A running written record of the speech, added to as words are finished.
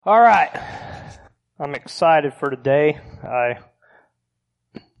All right. I'm excited for today.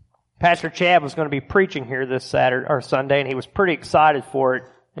 Pastor Chad was going to be preaching here this Saturday or Sunday, and he was pretty excited for it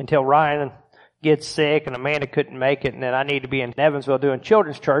until Ryan gets sick and Amanda couldn't make it, and then I need to be in Evansville doing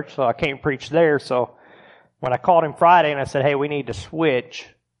children's church, so I can't preach there. So when I called him Friday and I said, hey, we need to switch,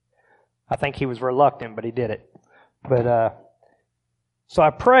 I think he was reluctant, but he did it. So I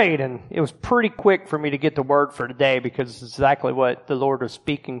prayed, and it was pretty quick for me to get the word for today because it's exactly what the Lord was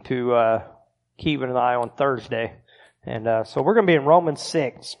speaking to Kevin and I on Thursday. And so we're going to be in Romans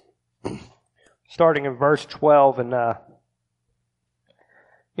 6, starting in verse 12. And, a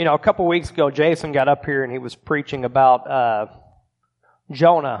couple weeks ago, Jason got up here and he was preaching about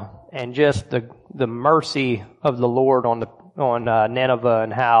Jonah and just the mercy of the Lord on Nineveh,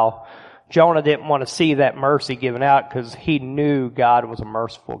 and how Jonah didn't want to see that mercy given out because he knew God was a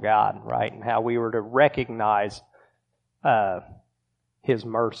merciful God, right? And how we were to recognize His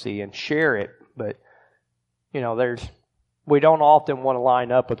mercy and share it. But, we don't often want to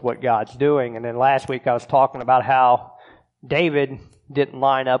line up with what God's doing. And then last week I was talking about how David didn't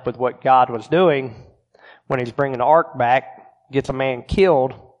line up with what God was doing when he's bringing the ark back, gets a man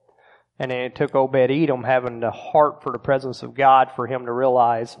killed, and then it took Obed-Edom having the heart for the presence of God for him to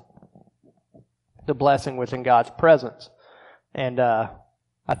realize the blessing was in God's presence. And I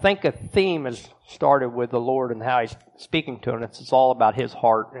think a theme has started with the Lord and how He's speaking to him. It's all about His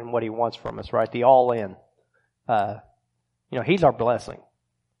heart and what He wants from us, right? The all-in. He's our blessing.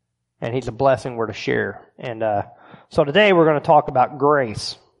 And He's a blessing we're to share. And so today we're going to talk about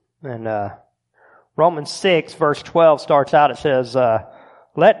grace. And Romans 6, verse 12 starts out, it says,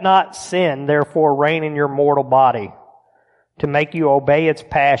 let not sin therefore reign in your mortal body, to make you obey its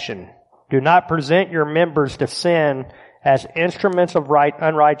passion. Do not present your members to sin as instruments of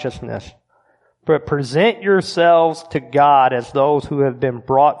unrighteousness, but present yourselves to God as those who have been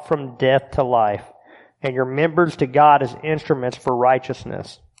brought from death to life, and your members to God as instruments for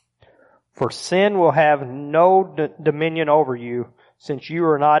righteousness. For sin will have no dominion over you, since you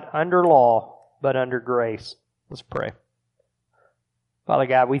are not under law, but under grace. Let's pray. Father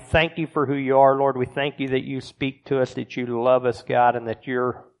God, we thank You for who You are, Lord. We thank You that You speak to us, that You love us, God, and that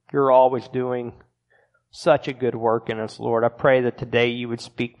You're always doing such a good work in us, Lord. I pray that today You would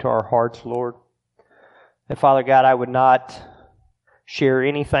speak to our hearts, Lord. And Father God, I would not share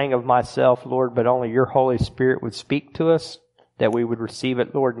anything of myself, Lord, but only Your Holy Spirit would speak to us, that we would receive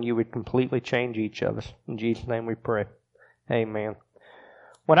it, Lord, and You would completely change each of us. In Jesus' name we pray. Amen.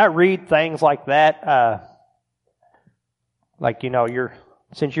 When I read things like that,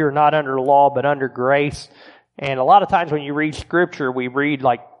 since you're not under law but under grace, and a lot of times when you read Scripture, we read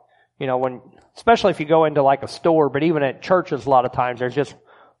especially if you go into like a store, but even at churches a lot of times, there's just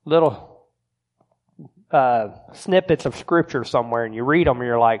little snippets of Scripture somewhere, and you read them and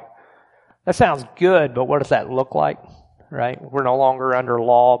you're like, that sounds good, but what does that look like, right? We're no longer under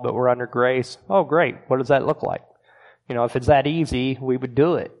law, but we're under grace. Oh, great. What does that look like? If it's that easy, we would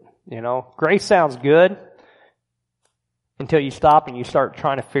do it. Grace sounds good until you stop and you start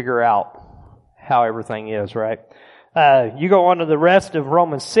trying to figure out how everything is, right? You go on to the rest of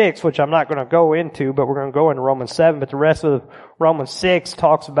Romans 6, which I'm not going to go into, but we're going to go into Romans 7. But the rest of Romans 6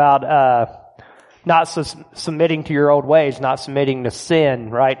 talks about not submitting to your old ways, not submitting to sin,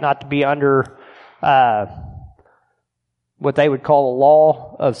 right? Not to be under what they would call the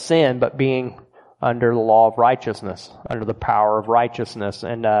law of sin, but being under the law of righteousness, under the power of righteousness.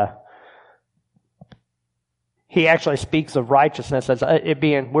 And he actually speaks of righteousness as it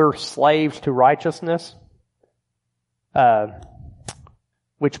being we're slaves to righteousness,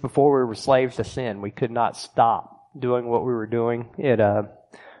 which before we were slaves to sin. We could not stop doing what we were doing.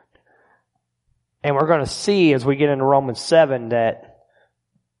 And we're going to see as we get into Romans 7 that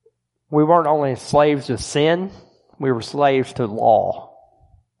we weren't only slaves to sin, we were slaves to law.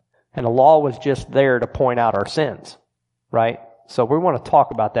 And the law was just there to point out our sins, right? So we want to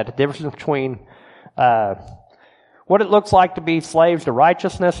talk about that, the difference between what it looks like to be slaves to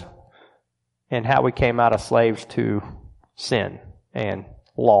righteousness and how we came out of slaves to sin and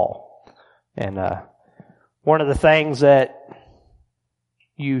law. And one of the things that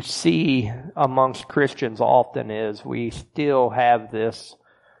you see amongst Christians often is we still have this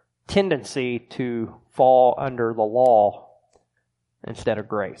tendency to fall under the law instead of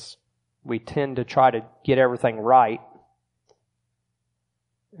grace. We tend to try to get everything right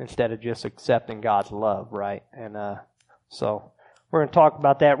instead of just accepting God's love, right? And so we're going to talk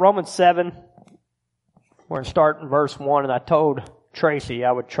about that. Romans 7, we're going to start in verse 1, and I told Tracy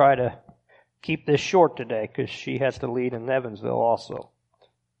I would try to keep this short today because she has to lead in Evansville also.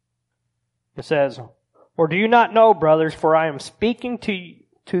 It says, Or do you not know, brothers, for I am speaking to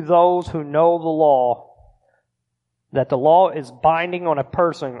to those who know the law that the law is binding on a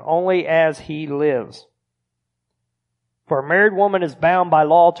person only as he lives. For a married woman is bound by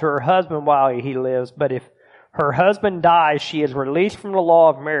law to her husband while he lives, but if her husband dies, she is released from the law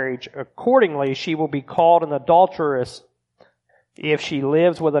of marriage. Accordingly, she will be called an adulteress if she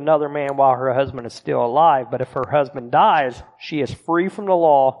lives with another man while her husband is still alive. But if her husband dies, she is free from the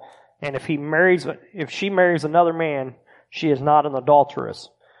law, and if she marries another man, she is not an adulteress.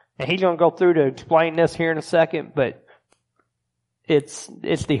 And he's going to go through to explain this here in a second, but it's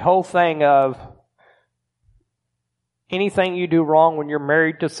the whole thing of anything you do wrong when you're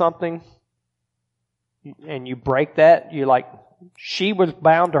married to something and you break that, she was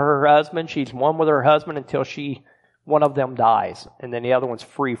bound to her husband. She's one with her husband until one of them dies, and then the other one's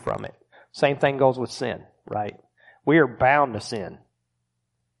free from it. Same thing goes with sin, right? We are bound to sin.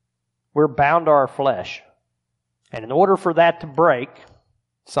 We're bound to our flesh. And in order for that to break,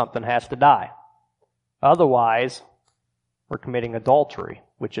 something has to die. Otherwise, we're committing adultery,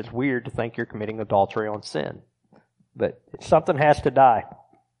 which is weird to think you're committing adultery on sin. But something has to die.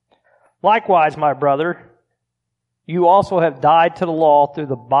 Likewise, my brother, you also have died to the law through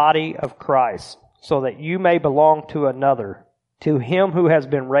the body of Christ, so that you may belong to another, to him who has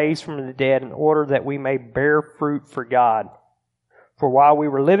been raised from the dead, in order that we may bear fruit for God. For while we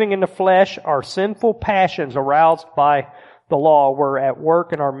were living in the flesh, our sinful passions aroused by the law were at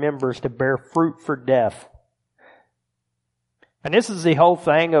work in our members to bear fruit for death. And this is the whole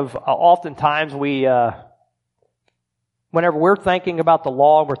thing of oftentimes whenever we're thinking about the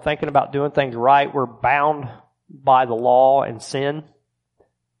law, we're thinking about doing things right, we're bound by the law and sin.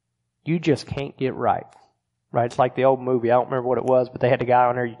 You just can't get right. Right? It's like the old movie. I don't remember what it was, but they had the guy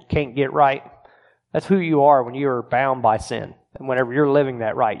on there, you can't get right. That's who you are when you are bound by sin. And whenever you're living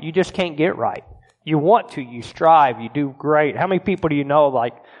that right, you just can't get right. You want to, you strive, you do great. How many people do you know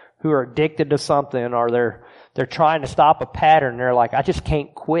who are addicted to something, or they're trying to stop a pattern, they're like, I just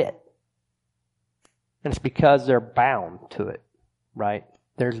can't quit. And it's because they're bound to it, right?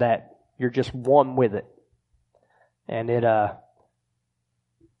 There's that, you're just one with it. And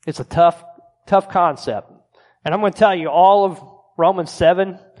it's a tough concept. And I'm going to tell you, all of Romans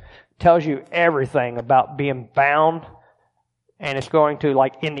 7 tells you everything about being bound. And it's going to,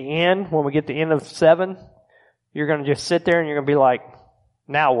 in the end, when we get to the end of 7, you're going to just sit there and you're going to be like,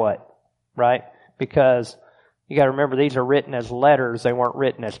 now what? Right? Because you got to remember, these are written as letters. They weren't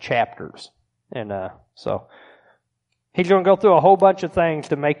written as chapters. And so he's going to go through a whole bunch of things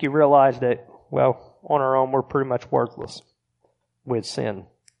to make you realize that, well, on our own, we're pretty much worthless with sin.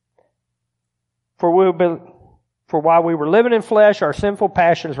 For while we were living in flesh, our sinful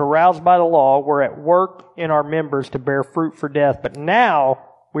passions, aroused by the law, were at work in our members to bear fruit for death. But now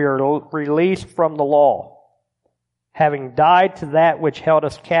we are released from the law, having died to that which held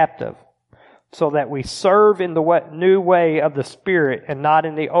us captive, so that we serve in the new way of the Spirit and not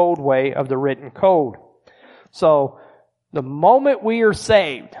in the old way of the written code. So the moment we are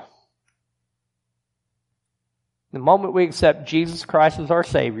saved, the moment we accept Jesus Christ as our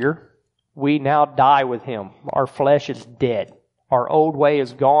Savior, we now die with Him. Our flesh is dead. Our old way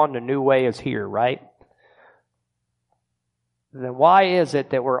is gone, the new way is here, right? Then why is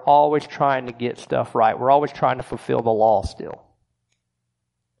it that we're always trying to get stuff right? We're always trying to fulfill the law still.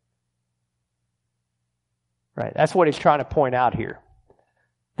 Right? That's what he's trying to point out here.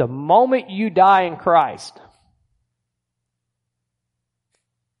 The moment you die in Christ,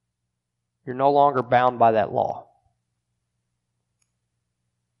 you're no longer bound by that law.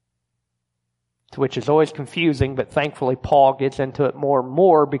 Which is always confusing, but thankfully Paul gets into it more and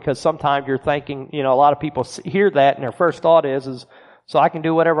more, because sometimes you're thinking, a lot of people hear that and their first thought is, so I can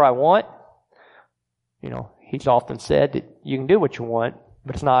do whatever I want? He's often said that you can do what you want,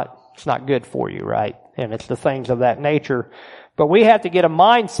 but it's not good for you, right? And it's the things of that nature. But we have to get a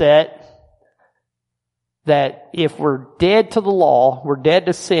mindset that if we're dead to the law, we're dead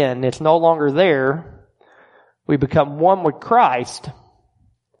to sin, it's no longer there, we become one with Christ,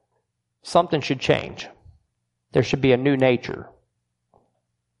 something should change. There should be a new nature.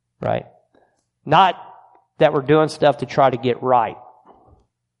 Right? Not that we're doing stuff to try to get right.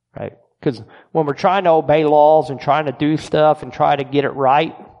 Right? Because when we're trying to obey laws and trying to do stuff and try to get it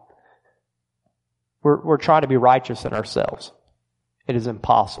right, we're trying to be righteous in ourselves. It is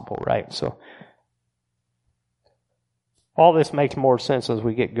impossible, right? So all this makes more sense as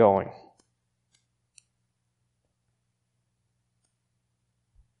we get going.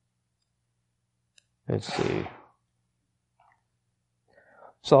 Let's see.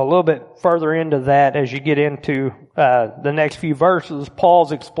 So a little bit further into that, as you get into the next few verses,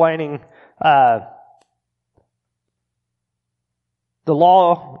 Paul's explaining The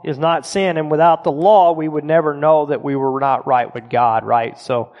law is not sin, and without the law, we would never know that we were not right with God, right?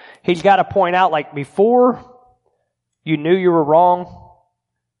 So he's got to point out, like, before you knew you were wrong,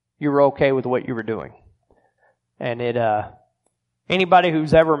 you were okay with what you were doing. And anybody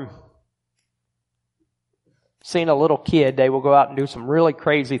who's ever seen a little kid, they will go out and do some really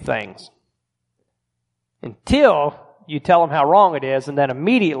crazy things until you tell them how wrong it is, and then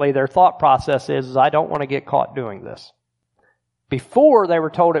immediately their thought process is I don't want to get caught doing this. Before they were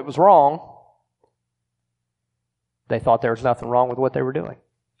told it was wrong, they thought there was nothing wrong with what they were doing.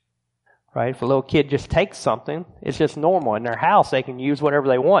 Right? If a little kid just takes something, it's just normal. In their house, they can use whatever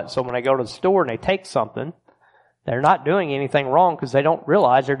they want. So when they go to the store and they take something, they're not doing anything wrong because they don't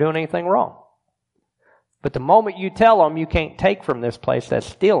realize they're doing anything wrong. But the moment you tell them you can't take from this place that's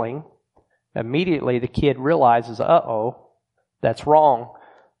stealing, immediately the kid realizes, uh-oh, that's wrong.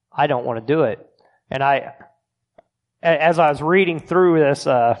 I don't want to do it. And as I was reading through this,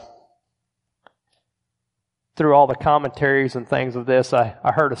 through all the commentaries and things of this, I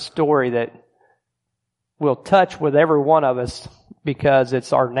heard a story that will touch with every one of us because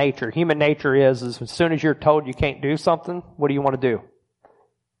it's our nature. Human nature is as soon as you're told you can't do something, what do you want to do?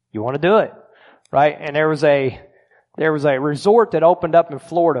 You want to do it, right? And there was a resort that opened up in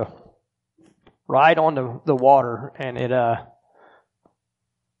Florida, right on the water, and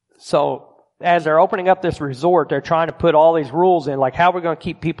so as they're opening up this resort, they're trying to put all these rules in, like how we're going to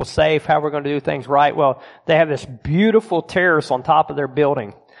keep people safe, how we're going to do things right. Well, they have this beautiful terrace on top of their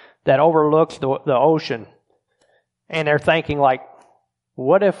building that overlooks the ocean. And they're thinking, like,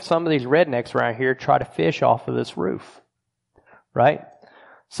 what if some of these rednecks around here try to fish off of this roof? Right?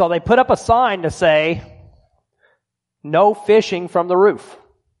 So they put up a sign to say, no fishing from the roof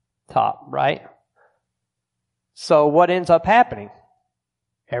top, right? So what ends up happening?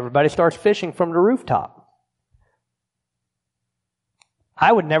 Everybody starts fishing from the rooftop.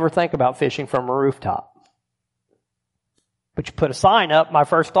 I would never think about fishing from a rooftop. But you put a sign up, my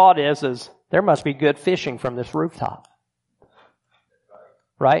first thought is there must be good fishing from this rooftop.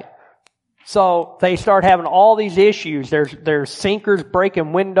 Right? So they start having all these issues. There's sinkers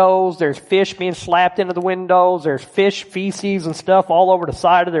breaking windows. There's fish being slapped into the windows. There's fish feces and stuff all over the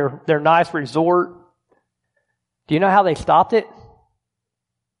side of their nice resort. Do you know how they stopped it?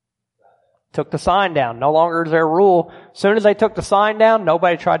 Took the sign down. No longer is there a rule. As soon as they took the sign down,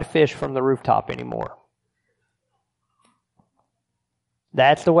 nobody tried to fish from the rooftop anymore.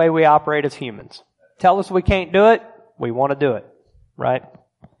 That's the way we operate as humans. Tell us we can't do it, we want to do it. Right?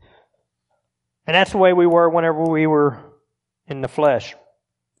 And that's the way we were whenever we were in the flesh.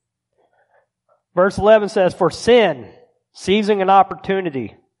 Verse 11 says, for sin, seizing an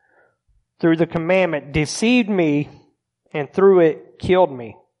opportunity through the commandment, deceived me, and through it killed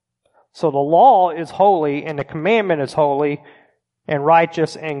me. So the law is holy, and the commandment is holy, and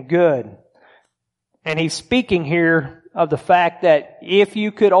righteous, and good. And he's speaking here of the fact that if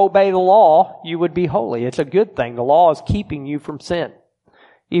you could obey the law, you would be holy. It's a good thing. The law is keeping you from sin.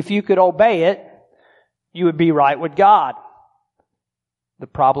 If you could obey it, you would be right with God. The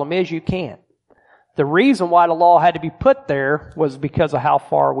problem is you can't. The reason why the law had to be put there was because of how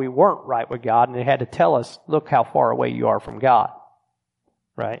far we weren't right with God, and it had to tell us, look how far away you are from God.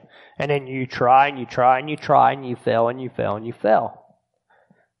 Right? And then you try and you try and you try and you fail and you fail and you fail.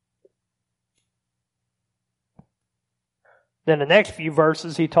 Then the next few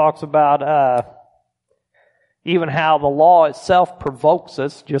verses he talks about even how the law itself provokes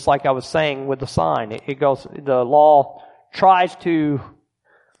us, just like I was saying with the sign. It goes, the law tries to,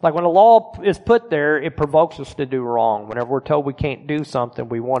 like when the law is put there, it provokes us to do wrong. Whenever we're told we can't do something,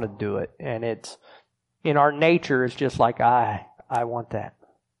 we want to do it. And it's, in our nature, it's just like, I want that.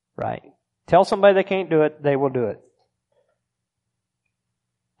 Right? Tell somebody they can't do it, they will do it.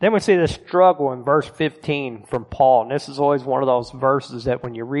 Then we see the struggle in verse 15 from Paul. And this is always one of those verses that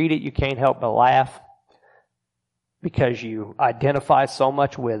when you read it, you can't help but laugh because you identify so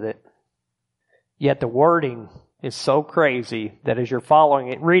much with it. Yet the wording is so crazy that as you're following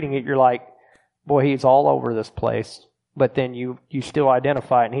it, reading it, you're like, boy, he's all over this place. But then you still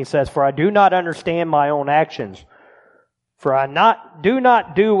identify it. And he says, for I do not understand my own actions. For I do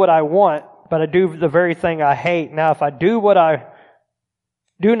not do what I want, but I do the very thing I hate. Now, if I do what I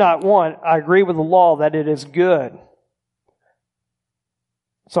do not want, I agree with the law that it is good.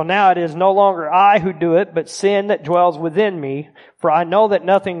 So now it is no longer I who do it, but sin that dwells within me. For I know that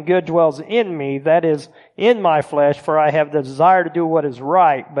nothing good dwells in me, that is, in my flesh. For I have the desire to do what is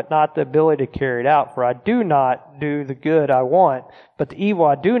right, but not the ability to carry it out. For I do not do the good I want, but the evil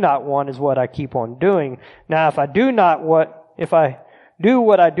I do not want is what I keep on doing. Now if I do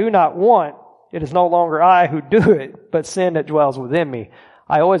what I do not want, it is no longer I who do it, but sin that dwells within me.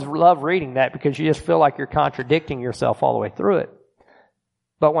 I always love reading that because you just feel like you're contradicting yourself all the way through it.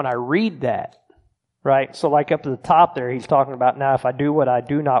 But when I read that, right, so like up to the top there, he's talking about, now if I do what I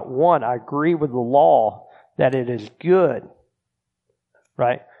do not want, I agree with the law that it is good,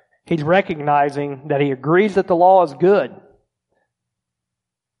 right? He's recognizing that he agrees that the law is good.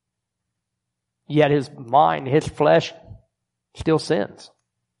 Yet his mind, his flesh, still sins.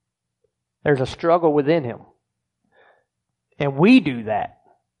 There's a struggle within him. And we do that.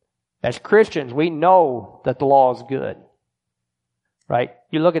 As Christians, we know that the law is good. Right?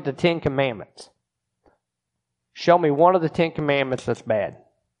 You look at the 10 Commandments. Show me one of the 10 Commandments that's bad.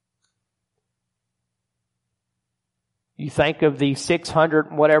 You think of the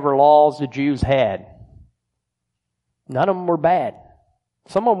 600 whatever laws the Jews had. None of them were bad.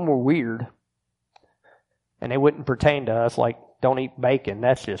 Some of them were weird. And they wouldn't pertain to us, like don't eat bacon.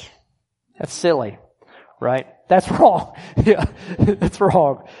 That's silly. Right? That's wrong. Yeah, that's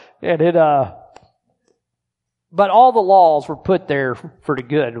wrong. And but all the laws were put there for the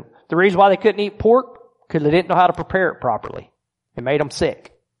good. The reason why they couldn't eat pork, because they didn't know how to prepare it properly. It made them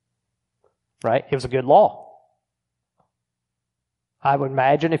sick. Right? It was a good law. I would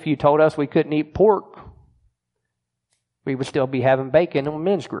imagine if you told us we couldn't eat pork, we would still be having bacon in the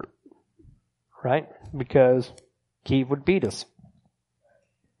men's group. Right? Because Keith would beat us.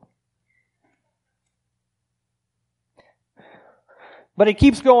 But he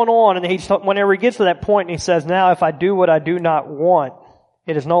keeps going on, and whenever he gets to that point, and he says, now if I do what I do not want,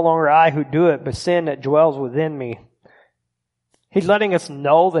 it is no longer I who do it, but sin that dwells within me. He's letting us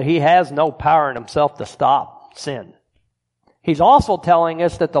know that he has no power in himself to stop sin. He's also telling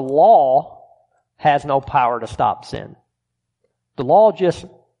us that the law has no power to stop sin. The law just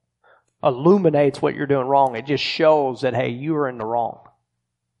illuminates what you're doing wrong. It just shows that, hey, you are in the wrong.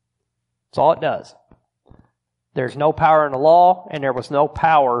 That's all it does. There's no power in the law, and there was no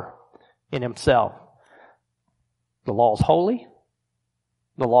power in himself. The law is holy.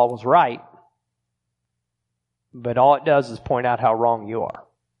 The law was right. But all it does is point out how wrong you are.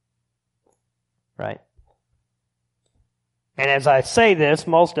 Right? And as I say this,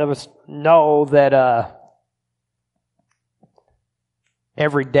 most of us know that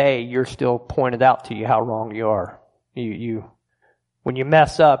every day you're still pointed out to you how wrong you are. When you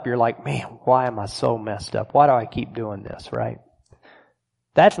mess up, you're like, man, why am I so messed up? Why do I keep doing this, right?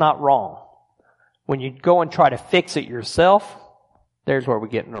 That's not wrong. When you go and try to fix it yourself, there's where we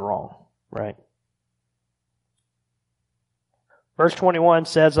get in the wrong, right? Verse 21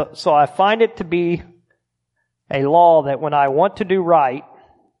 says, so I find it to be a law that when I want to do right,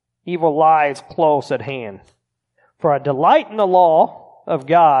 evil lies close at hand. For I delight in the law of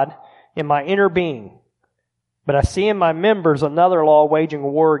God in my inner being. But I see in my members another law waging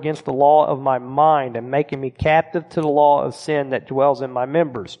war against the law of my mind and making me captive to the law of sin that dwells in my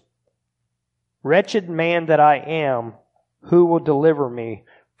members. Wretched man that I am, who will deliver me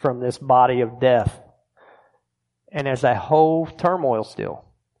from this body of death? And there's that whole turmoil still.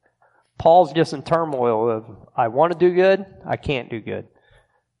 Paul's just in turmoil of, I want to do good, I can't do good.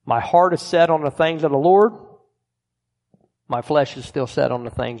 My heart is set on the things of the Lord. My flesh is still set on the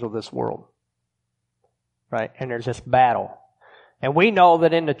things of this world. Right? And there's this battle. And we know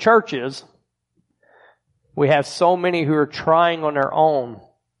that in the churches, we have so many who are trying on their own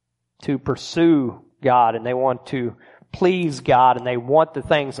to pursue God, and they want to please God, and they want the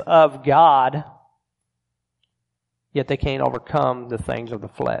things of God, yet they can't overcome the things of the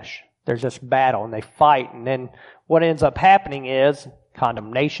flesh. There's this battle, and they fight, and then what ends up happening is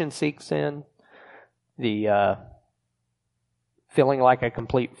condemnation seeks in, the feeling like a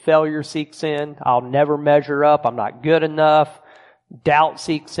complete failure seeks in. I'll never measure up. I'm not good enough. Doubt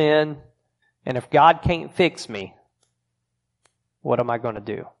seeks in. And if God can't fix me, what am I going to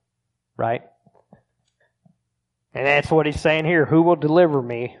do? Right? And that's what he's saying here. Who will deliver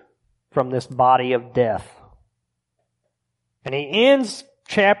me from this body of death? And he ends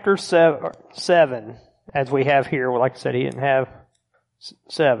chapter 7 as we have here. Like I said, he didn't have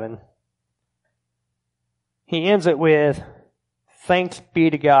 7. He ends it with, thanks be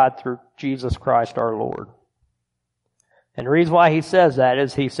to God through Jesus Christ our Lord. And the reason why he says that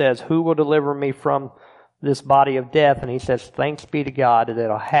is he says, who will deliver me from this body of death? And he says, thanks be to God that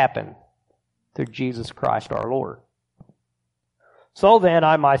it'll happen through Jesus Christ our Lord. So then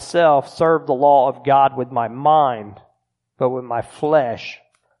I myself serve the law of God with my mind, but with my flesh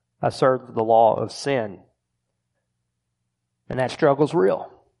I serve the law of sin. And that struggle's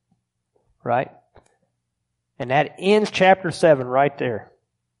real. Right? And that ends chapter 7 right there.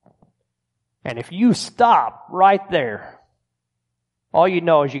 And if you stop right there, all you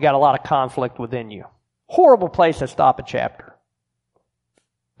know is you got a lot of conflict within you. Horrible place to stop a chapter.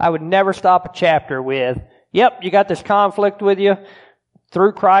 I would never stop a chapter with, yep, you got this conflict with you.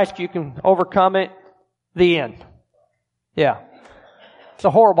 Through Christ, you can overcome it. The end. Yeah. It's a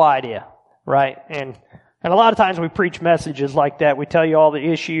horrible idea, right? And a lot of times we preach messages like that. We tell you all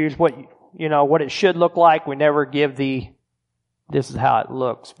the issues, what it should look like. We never give this is how it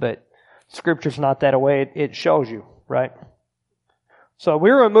looks. But Scripture's not that way. It shows you, right? So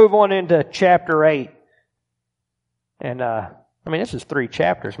we're going to move on into chapter 8. And, this is 3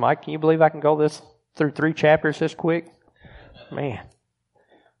 chapters, Mike. Can you believe I can go through 3 chapters this quick? Man,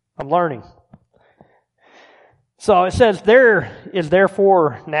 I'm learning. So it says, there is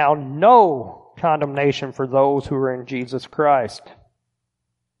therefore now no condemnation for those who are in Jesus Christ.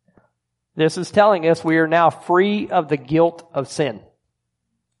 This is telling us we are now free of the guilt of sin.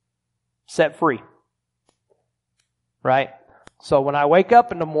 Set free. Right? So when I wake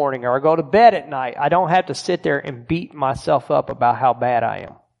up in the morning or I go to bed at night, I don't have to sit there and beat myself up about how bad I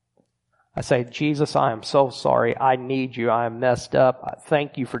am. I say, Jesus, I am so sorry. I need you. I am messed up. I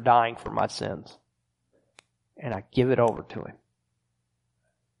thank you for dying for my sins. And I give it over to Him.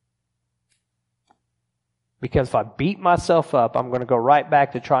 Because if I beat myself up, I'm going to go right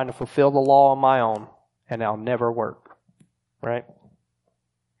back to trying to fulfill the law on my own, and that'll never work. Right?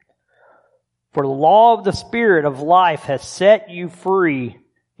 For the law of the Spirit of life has set you free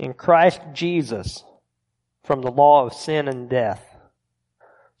in Christ Jesus from the law of sin and death.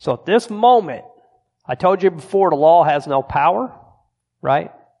 So at this moment, I told you before, the law has no power,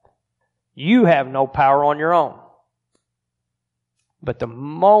 right? You have no power on your own. But the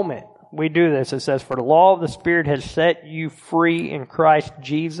moment we do this, it says, for the law of the Spirit has set you free in Christ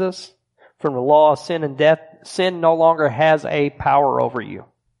Jesus from the law of sin and death. Sin no longer has a power over you.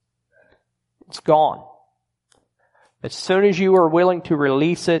 It's gone. As soon as you are willing to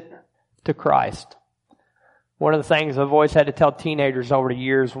release it to Christ. One of the things I've always had to tell teenagers over the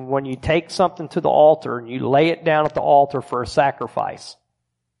years, when you take something to the altar and you lay it down at the altar for a sacrifice,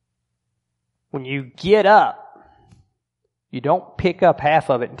 when you get up, you don't pick up half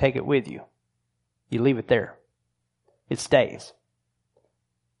of it and take it with you. You leave it there. It stays.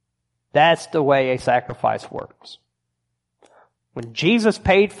 That's the way a sacrifice works. When Jesus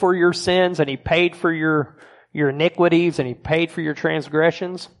paid for your sins and He paid for your iniquities and He paid for your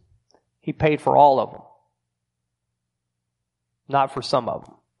transgressions, He paid for all of them. Not for some of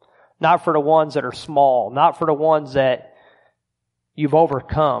them. Not for the ones that are small. Not for the ones that you've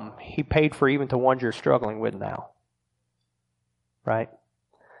overcome. He paid for even the ones you're struggling with now. Right?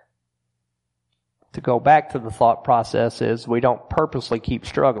 To go back to the thought process is we don't purposely keep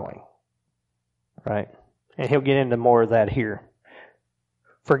struggling. Right? And he'll get into more of that here.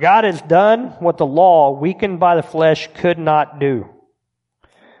 For God has done what the law, weakened by the flesh, could not do,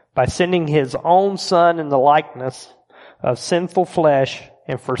 by sending His own Son in the likeness of sinful flesh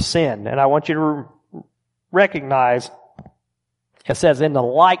and for sin. And I want you to recognize, it says in the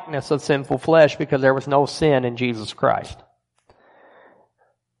likeness of sinful flesh, because there was no sin in Jesus Christ.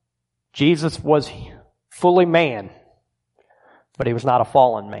 Jesus was fully man, but He was not a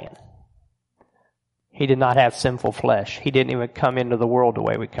fallen man. He did not have sinful flesh. He didn't even come into the world the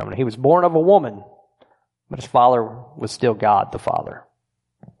way we come in. He was born of a woman, but His Father was still God the Father.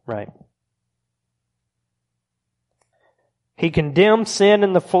 Right? He condemned sin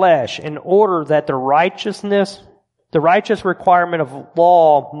in the flesh in order that the righteous requirement of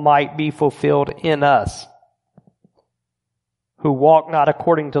law might be fulfilled in us, who walk not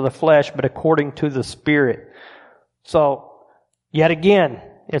according to the flesh, but according to the Spirit. So, yet again,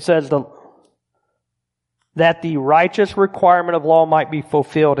 it says that the righteous requirement of law might be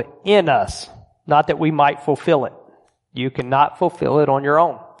fulfilled in us, not that we might fulfill it. You cannot fulfill it on your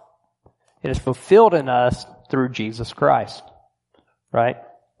own. It is fulfilled in us through Jesus Christ. Right?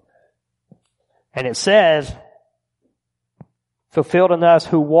 And it says, fulfilled in us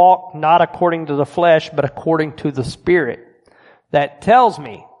who walk not according to the flesh, but according to the Spirit. That tells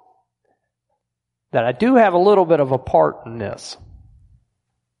me that I do have a little bit of a part in this.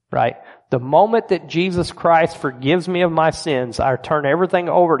 Right? The moment that Jesus Christ forgives me of my sins, I turn everything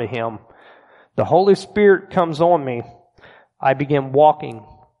over to Him. The Holy Spirit comes on me. I begin walking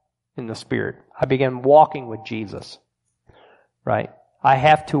in the Spirit. I begin walking with Jesus. Right? I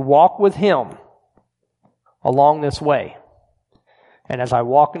have to walk with Him along this way. And as I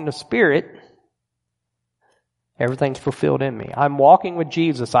walk in the Spirit, everything's fulfilled in me. I'm walking with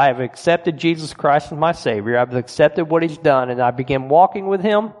Jesus. I have accepted Jesus Christ as my Savior. I've accepted what He's done, and I begin walking with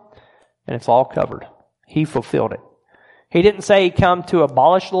Him, and it's all covered. He fulfilled it. He didn't say He came to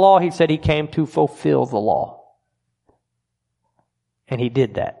abolish the law. He said He came to fulfill the law. And he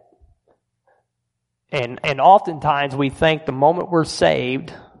did that. And oftentimes we think the moment we're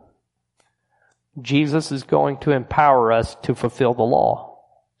saved, Jesus is going to empower us to fulfill the law.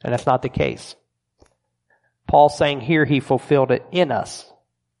 And that's not the case. Paul's saying here he fulfilled it in us.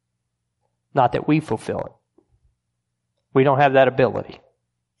 Not that we fulfill it. We don't have that ability.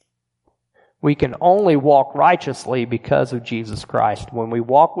 We can only walk righteously because of Jesus Christ. When we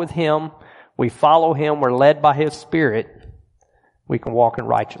walk with Him, we follow Him, we're led by His Spirit, we can walk in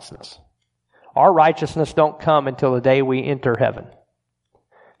righteousness. Our righteousness don't come until the day we enter heaven.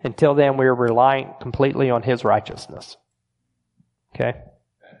 Until then, we are relying completely on His righteousness. Okay?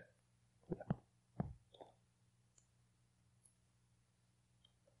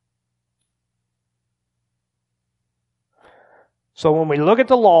 So when we look at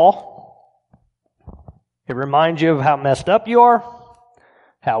the law, it reminds you of how messed up you are,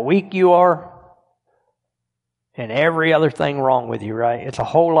 how weak you are, and every other thing wrong with you, right? It's a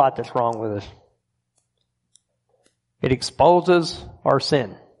whole lot that's wrong with us. It exposes our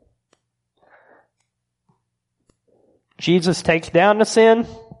sin. Jesus takes down the sin,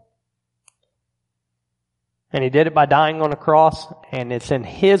 and He did it by dying on the cross, and it's in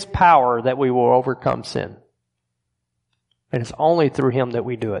His power that we will overcome sin. And it's only through Him that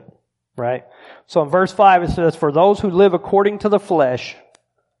we do it, right? So in verse 5 it says, "For those who live according to the flesh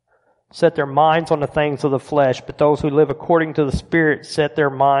set their minds on the things of the flesh, but those who live according to the Spirit set their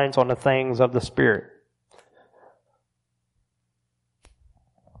minds on the things of the Spirit."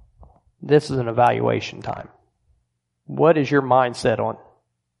 This is an evaluation time. What is your mind set on?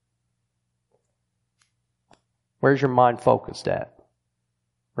 Where's your mind focused at?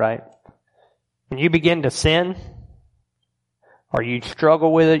 Right? When you begin to sin, or you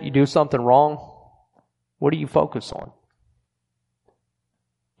struggle with it, you do something wrong, what do you focus on?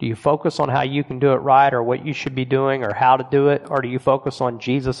 Do you focus on how you can do it right, or what you should be doing, or how to do it? Or do you focus on,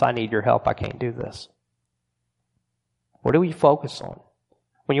 Jesus, I need your help, I can't do this? What do we focus on?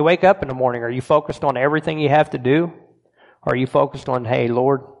 When you wake up in the morning, are you focused on everything you have to do? Or are you focused on, hey,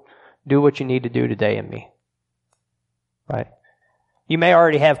 Lord, do what you need to do today in me? Right? You may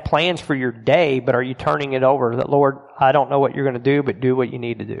already have plans for your day, but are you turning it over that, Lord, I don't know what you're going to do, but do what you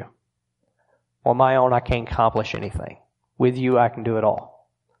need to do. On my own, I can't accomplish anything. With you, I can do it all.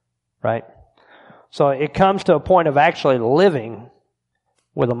 Right? So it comes to a point of actually living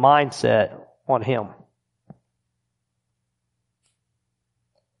with a mindset on Him.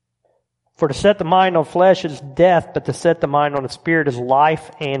 For to set the mind on flesh is death, but to set the mind on the Spirit is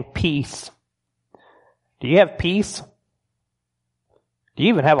life and peace. Do you have peace? Do you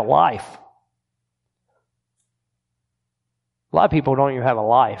even have a life? A lot of people don't even have a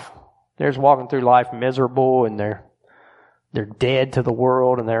life. They're just walking through life miserable, and they're dead to the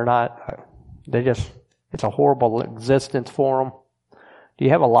world, and it's a horrible existence for them. Do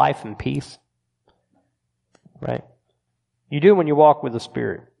you have a life and peace? Right? You do when you walk with the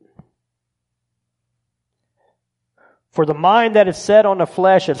Spirit. For the mind that is set on the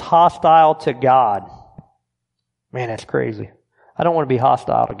flesh is hostile to God. Man, that's crazy. I don't want to be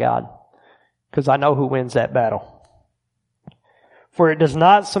hostile to God, because I know who wins that battle. For it does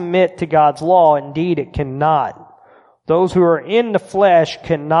not submit to God's law. Indeed, it cannot. Those who are in the flesh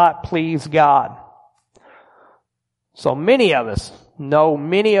cannot please God. So many of us know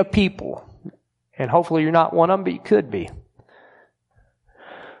many of people, and hopefully you're not one of them, but you could be,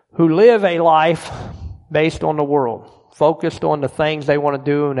 who live a life based on the world, focused on the things they want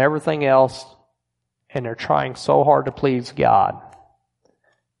to do and everything else, and they're trying so hard to please God.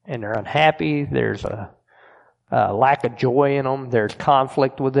 And they're unhappy. There's a lack of joy in them. There's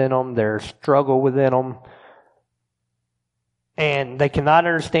conflict within them. There's struggle within them. And they cannot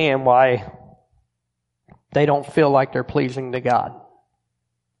understand why they don't feel like they're pleasing to God.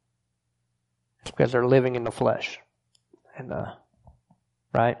 It's because they're living in the flesh. And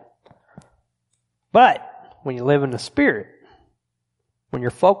right? But when you live in the Spirit, when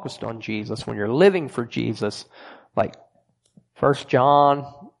you're focused on Jesus, when you're living for Jesus, like 1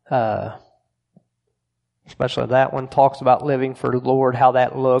 John, especially that one, talks about living for the Lord, how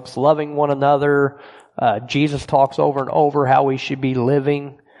that looks, loving one another. Jesus talks over and over how we should be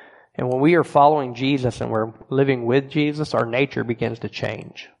living. And when we are following Jesus and we're living with Jesus, our nature begins to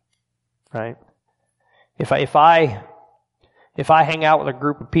change. Right? If I hang out with a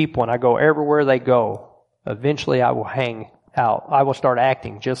group of people and I go everywhere they go, eventually I will hang out. I will start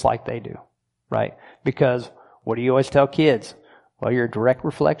acting just like they do. Right? Because what do you always tell kids? Well, you're a direct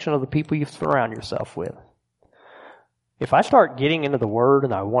reflection of the people you surround yourself with. If I start getting into the Word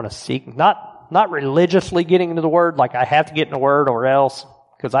and I want to seek, not religiously getting into the Word, like I have to get in the Word or else,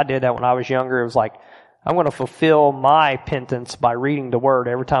 because I did that when I was younger. It was like, I'm going to fulfill my penance by reading the Word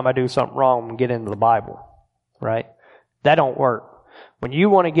every time I do something wrong and get into the Bible, right? That don't work. When you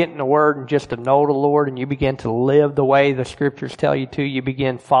want to get in the Word and just to know the Lord and you begin to live the way the Scriptures tell you to, you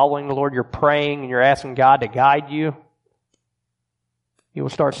begin following the Lord, you're praying and you're asking God to guide you, you will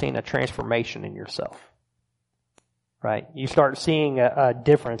start seeing a transformation in yourself, right? You start seeing a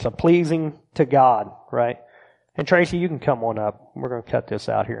difference, a pleasing to God, right? And Tracy, you can come on up. We're going to cut this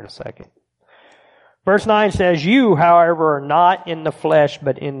out here in a second. Verse 9 says, you, however, are not in the flesh,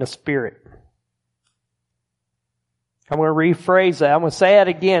 but in the Spirit. I'm going to rephrase that. I'm going to say it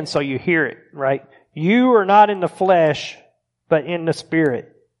again so you hear it, right? You are not in the flesh, but in the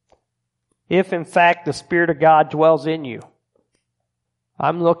Spirit. If, in fact, the Spirit of God dwells in you.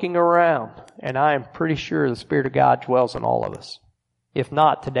 I'm looking around, and I am pretty sure the Spirit of God dwells in all of us. If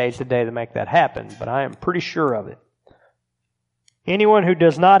not, today's the day to make that happen, but I am pretty sure of it. Anyone who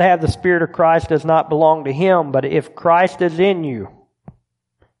does not have the Spirit of Christ does not belong to Him, but if Christ is in you,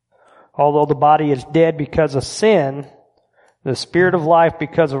 although the body is dead because of sin, the Spirit of life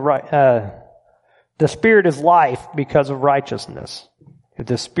because of the Spirit is life because of righteousness. If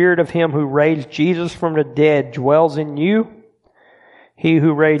the Spirit of Him who raised Jesus from the dead dwells in you, He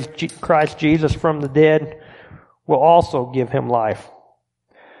who raised Christ Jesus from the dead will also give Him life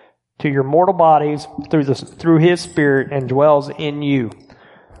to your mortal bodies through His Spirit and dwells in you.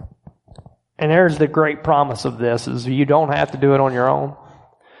 And there's the great promise of this, is you don't have to do it on your own.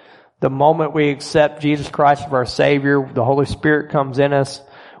 The moment we accept Jesus Christ as our Savior, the Holy Spirit comes in us.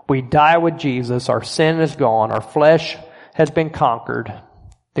 We die with Jesus. Our sin is gone. Our flesh has been conquered.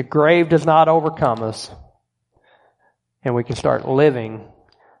 The grave does not overcome us. And we can start living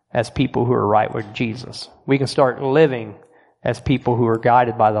as people who are right with Jesus. We can start living as people who are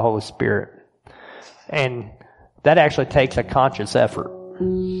guided by the Holy Spirit. And that actually takes a conscious effort.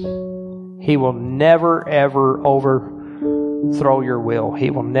 He will never, ever overthrow your will.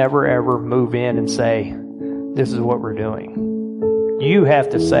 He will never, ever move in and say, this is what we're doing. You have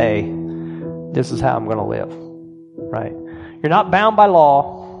to say, this is how I'm going to live. Right? You're not bound by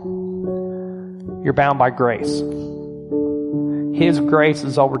law. You're bound by grace. His grace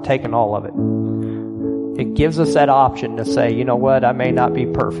has overtaken all of it. It gives us that option to say, you know what, I may not be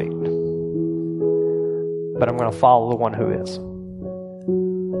perfect, but I'm going to follow the one who is.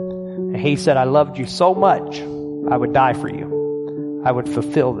 And He said, I loved you so much, I would die for you. I would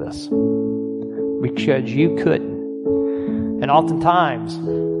fulfill this because you couldn't. And oftentimes,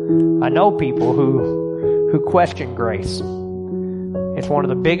 I know people who question grace. It's one of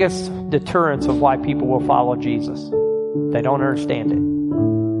the biggest deterrents of why people will follow Jesus. They don't understand it.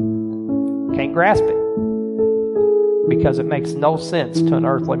 Can't grasp it. Because it makes no sense to an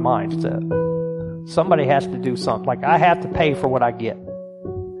earthly mindset. Somebody has to do something. Like, I have to pay for what I get.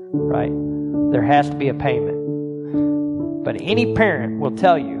 Right? There has to be a payment. But any parent will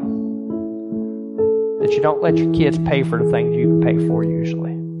tell you that you don't let your kids pay for the things you pay for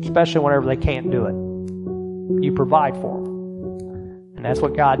usually. Especially whenever they can't do it. You provide for them. And that's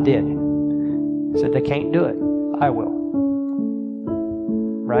what God did. He said, they can't do it. I will.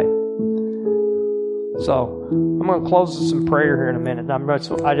 Right? So, I'm going to close this in prayer here in a minute.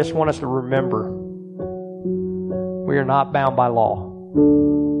 I just want us to remember, we are not bound by law.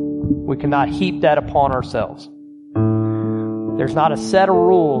 We cannot heap that upon ourselves. There's not a set of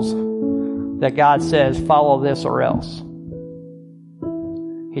rules that God says, follow this or else.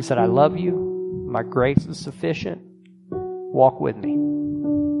 He said, I love you. My grace is sufficient. Walk with me.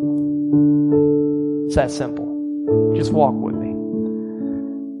 It's that simple. Just walk with me.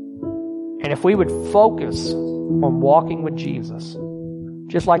 And if we would focus on walking with Jesus,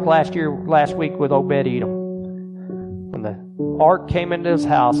 just like last week with Obed-Edom, when the ark came into his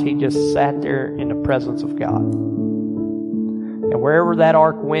house, he just sat there in the presence of God. And wherever that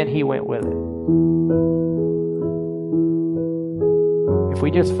ark went, he went with it. If we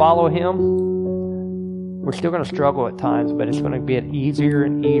just follow Him, we're still going to struggle at times, but it's going to get easier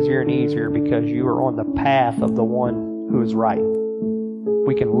and easier and easier because you are on the path of the one who is right.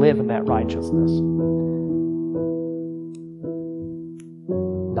 We can live in that righteousness.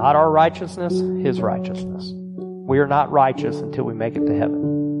 Not our righteousness, His righteousness. We are not righteous until we make it to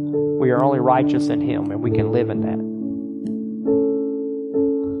heaven. We are only righteous in Him, and we can live in that.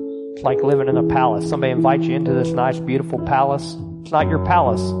 It's like living in a palace. Somebody invites you into this nice, beautiful palace. It's not your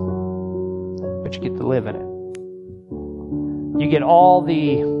palace, but you get to live in it. You get all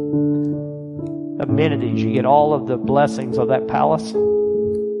the amenities. You get all of the blessings of that palace.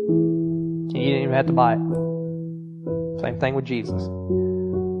 You didn't even have to buy it. Same thing with Jesus.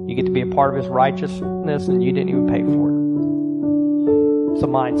 You get to be a part of His righteousness and you didn't even pay for it. It's a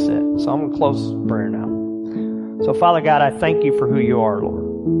mindset. So I'm going to close prayer now. So, Father God, I thank you for who you are,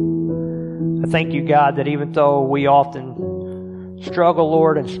 Lord. I thank you, God, that even though we often struggle,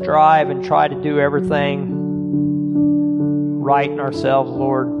 Lord, and strive and try to do everything right in ourselves,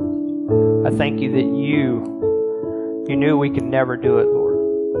 Lord, I thank you that you knew we could never do it, Lord.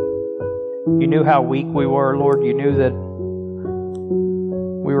 You knew how weak we were, Lord. You knew that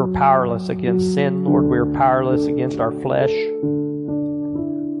we were powerless against sin, Lord. We were powerless against our flesh.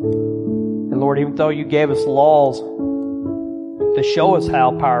 And Lord, even though you gave us laws to show us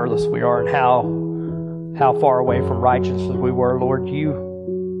how powerless we are and how far away from righteousness we were, Lord, you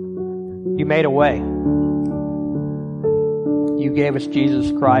made a way. You gave us Jesus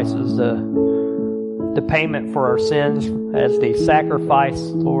Christ as the payment for our sins, as the sacrifice,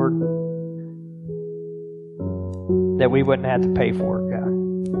 Lord, that we wouldn't have to pay for it, God.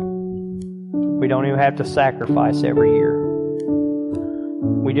 We don't even have to sacrifice every year.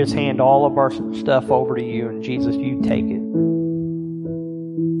 We just hand all of our stuff over to you, and Jesus, you take it.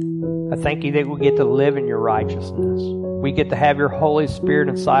 I thank you that we get to live in your righteousness. We get to have your Holy Spirit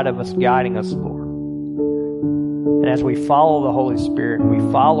inside of us, guiding us, Lord. And as we follow the Holy Spirit and we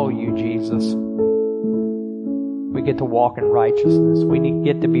follow you, Jesus, we get to walk in righteousness. We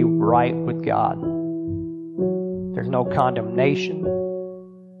get to be right with God. There's no condemnation.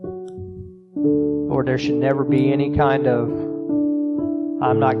 Lord, there should never be any kind of,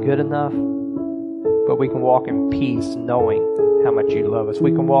 I'm not good enough. But we can walk in peace knowing how much you love us.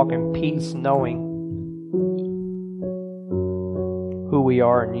 We can walk in peace knowing who we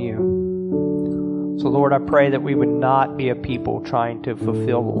are in you. So Lord, I pray that we would not be a people trying to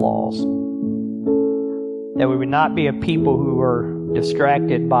fulfill the laws. That we would not be a people who are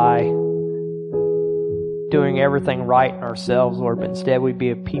distracted by doing everything right in ourselves, Lord, but instead we'd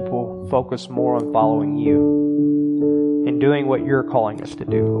be a people focused more on following you and doing what you're calling us to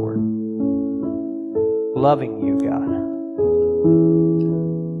do, Lord. Loving you, God.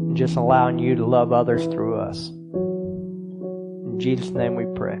 And just allowing you to love others through us. In Jesus' name we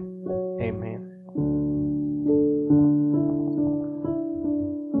pray. Amen.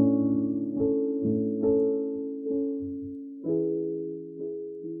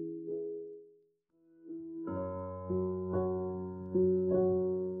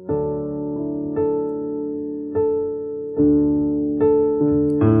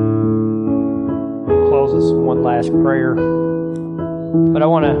 One last prayer, but I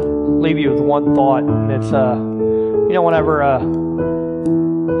want to leave you with one thought, and it's whenever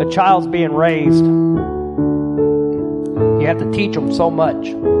a child's being raised, you have to teach them so much,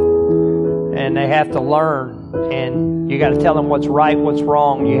 and they have to learn, and you got to tell them what's right, what's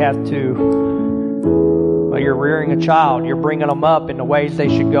wrong. You have to, you're rearing a child, you're bringing them up in the ways they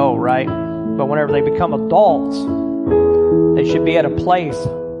should go, right? But whenever they become adults, they should be at a place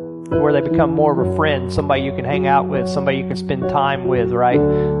where they become more of a friend, somebody you can hang out with, somebody you can spend time with, right?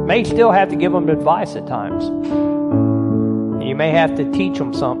 May still have to give them advice at times. And you may have to teach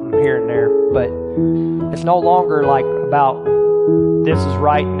them something here and there, but it's no longer like about this is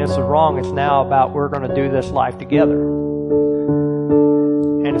right and this is wrong. It's now about we're going to do this life together.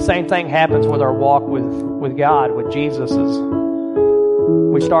 And the same thing happens with our walk with God, with Jesus. Is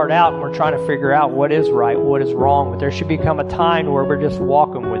we start out and we're trying to figure out what is right, what is wrong, but there should become a time where we're just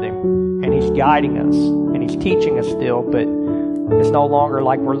walking with Him, and He's guiding us, and He's teaching us still, but it's no longer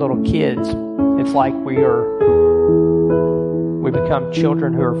like we're little kids. It's like we become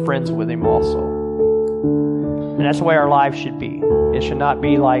children who are friends with Him also. And that's the way our life should be. It should not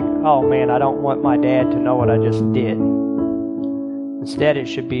be like, oh man, I don't want my dad to know what I just did. Instead, it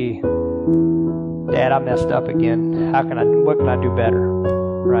should be, Dad, I messed up again. What can I do better?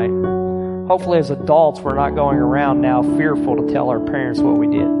 Right? Hopefully as adults, we're not going around now fearful to tell our parents what we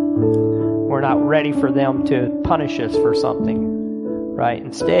did. We're not ready for them to punish us for something. Right?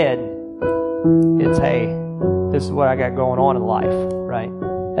 Instead, it's, hey, this is what I got going on in life. Right?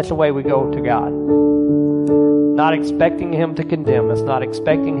 That's the way we go to God. Not expecting Him to condemn us, not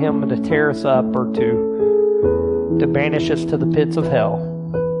expecting Him to tear us up or to banish us to the pits of hell.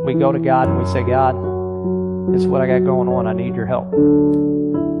 We go to God and we say, God, this is what I got going on. I need your help.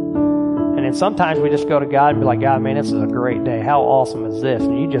 And then sometimes we just go to God and be like, God, man, this is a great day. How awesome is this?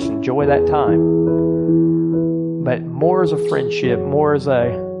 And you just enjoy that time. But more as a friendship, more as I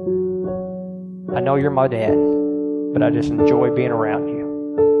know you're my dad, but I just enjoy being around you.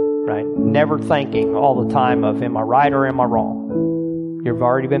 Right? Never thinking all the time of, am I right or am I wrong? You've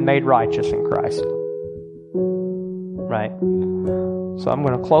already been made righteous in Christ. Right? So I'm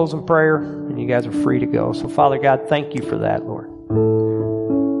going to close in prayer, and you guys are free to go. So Father God, thank you for that, Lord.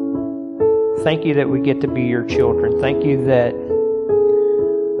 Thank you that we get to be your children. Thank you that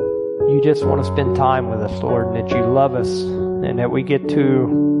you just want to spend time with us, Lord, and that you love us, and that we get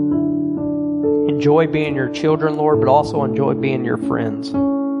to enjoy being your children, Lord, but also enjoy being your friends.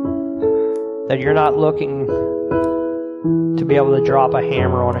 That you're not looking to be able to drop a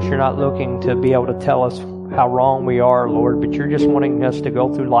hammer on us. You're not looking to be able to tell us how wrong we are, Lord, but you're just wanting us to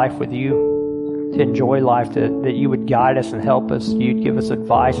go through life with you, to enjoy life, that you would guide us and help us. You'd give us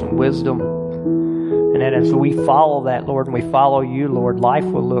advice and wisdom. And that as we follow that, Lord, and we follow you, Lord, life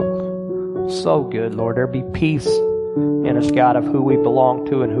will look so good, Lord. There'll be peace in us, God, of who we belong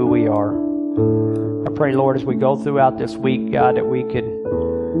to and who we are. I pray, Lord, as we go throughout this week, God, that we could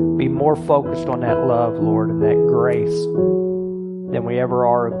be more focused on that love, Lord, and that grace than we ever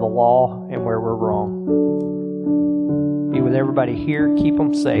are of the law and where we're wrong. Be with everybody here. Keep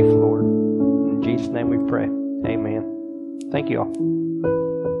them safe, Lord. In Jesus' name we pray. Amen. Thank you all.